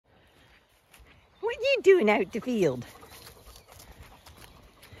What are you doing out the field?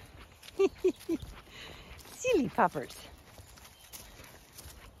 Silly puppers.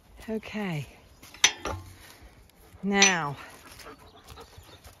 Okay. Now,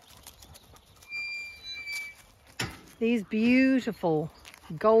 these beautiful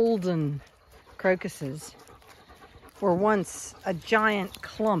golden crocuses were once a giant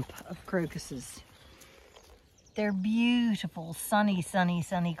clump of crocuses. They're beautiful, sunny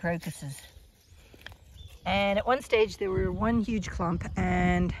crocuses. And at one stage they were one huge clump,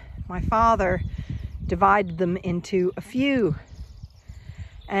 and my father divided them into a few.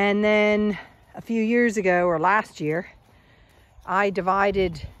 And then a few years ago, or last year, I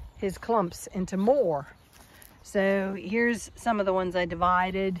divided his clumps into more. So here's some of the ones I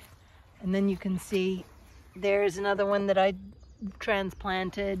divided, and then you can see there's another one that I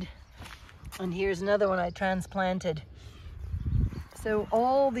transplanted, and here's another one I transplanted. So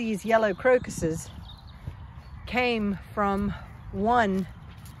all these yellow crocuses came from one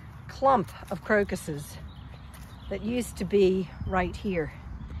clump of crocuses that used to be right here.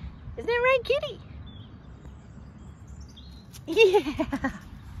 Isn't that right, kitty? Yeah.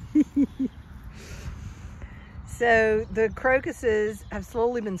 So the crocuses have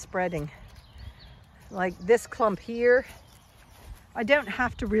slowly been spreading. Like this clump here, I don't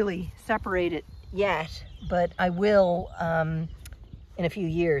have to really separate it yet, but I will in a few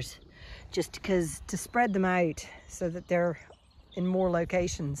years, just because to spread them out so that they're in more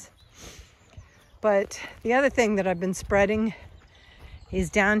locations. But the other thing that I've been spreading is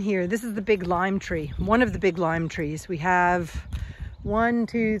down here. This is the big lime tree, one of the big lime trees. We have 1,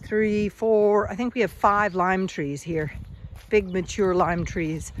 2, 3, 4, I think we have 5 lime trees here, big mature lime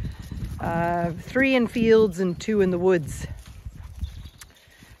trees. 3 in fields and 2 in the woods.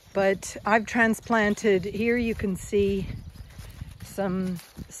 But I've transplanted, here you can see some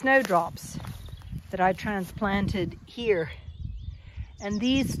snowdrops that I transplanted here. And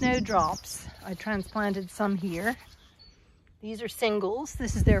these snowdrops, I transplanted some here. These are singles.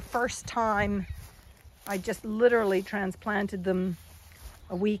 This is their first time. I just literally transplanted them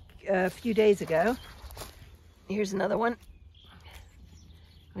a few days ago. Here's another one.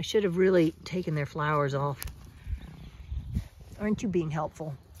 I should have really taken their flowers off. Aren't you being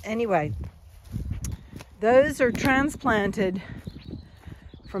helpful? Anyway, those are transplanted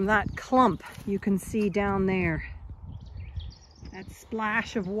from that clump you can see down there. That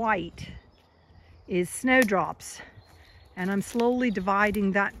splash of white is snowdrops, and I'm slowly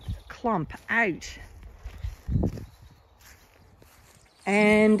dividing that clump out.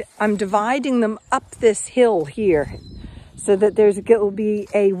 And I'm dividing them up this hill here so that will be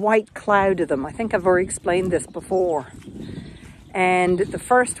a white cloud of them. I think I've already explained this before. And the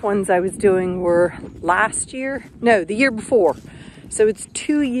first ones I was doing were last year, no, the year before. So it's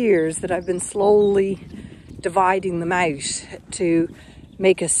 2 years that I've been slowly dividing them out to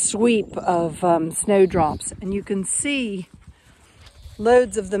make a sweep of snowdrops. And you can see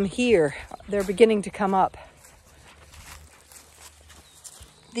loads of them here. They're beginning to come up.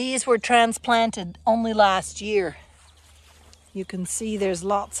 These were transplanted only last year. You can see there's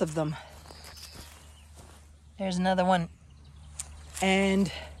lots of them. There's another one.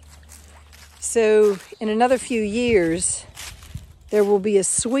 And so in another few years, there will be a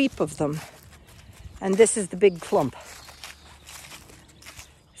sweep of them. And this is the big clump.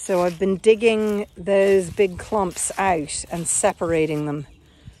 So I've been digging those big clumps out and separating them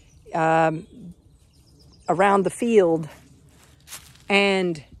around the field.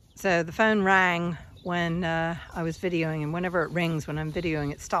 And so the phone rang when I was videoing, and whenever it rings when I'm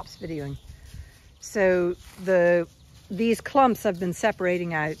videoing, it stops videoing. So these clumps I've been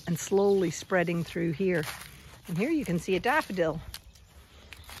separating out and slowly spreading through here. And here you can see a daffodil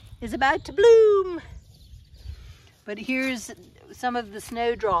is about to bloom. But here's some of the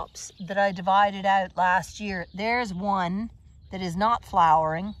snowdrops that I divided out last year. There's one that is not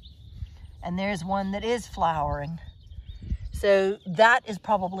flowering, and there's one that is flowering. So that is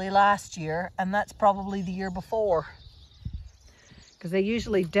probably last year, and that's probably the year before, because they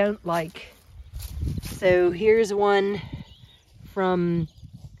usually don't like. So here's one from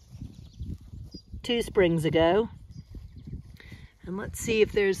 2 springs ago. And let's see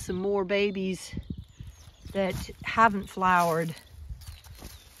if there's some more babies that haven't flowered.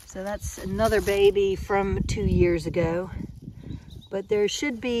 So that's another baby from 2 years ago. But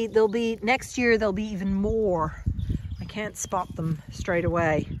next year there'll be even more. I can't spot them straight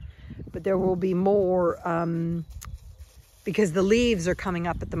away, but there will be more because the leaves are coming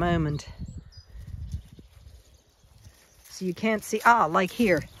up at the moment. So you can't see, like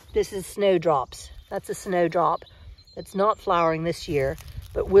here, this is snowdrops. That's a snowdrop that's not flowering this year,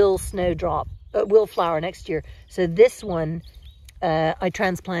 but will snowdrop will flower next year. So this one I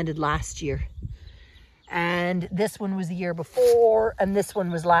transplanted last year. And this one was the year before, and this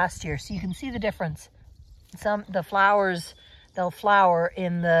one was last year. So you can see the difference. The flowers, they'll flower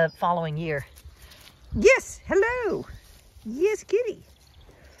in the following year. Yes, hello. Yes, kitty.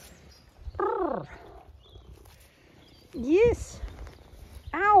 Brr. Yes.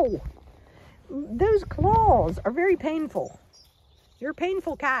 Ow. Those claws are very painful. You're a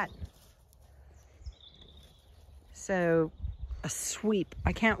painful cat. So, a sweep.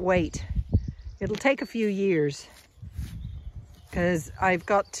 I can't wait. It'll take a few years because I've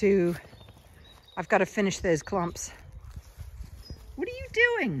got to finish those clumps. What are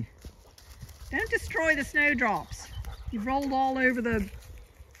you doing? Don't destroy the snowdrops. You've rolled all over the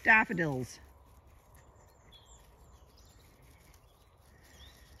daffodils.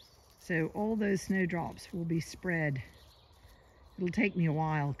 So all those snowdrops will be spread. It'll take me a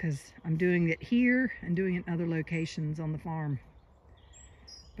while because I'm doing it here and doing it in other locations on the farm.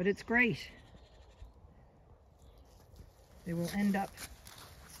 But it's great. They will end up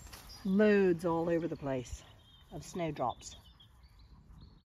loads all over the place of snowdrops.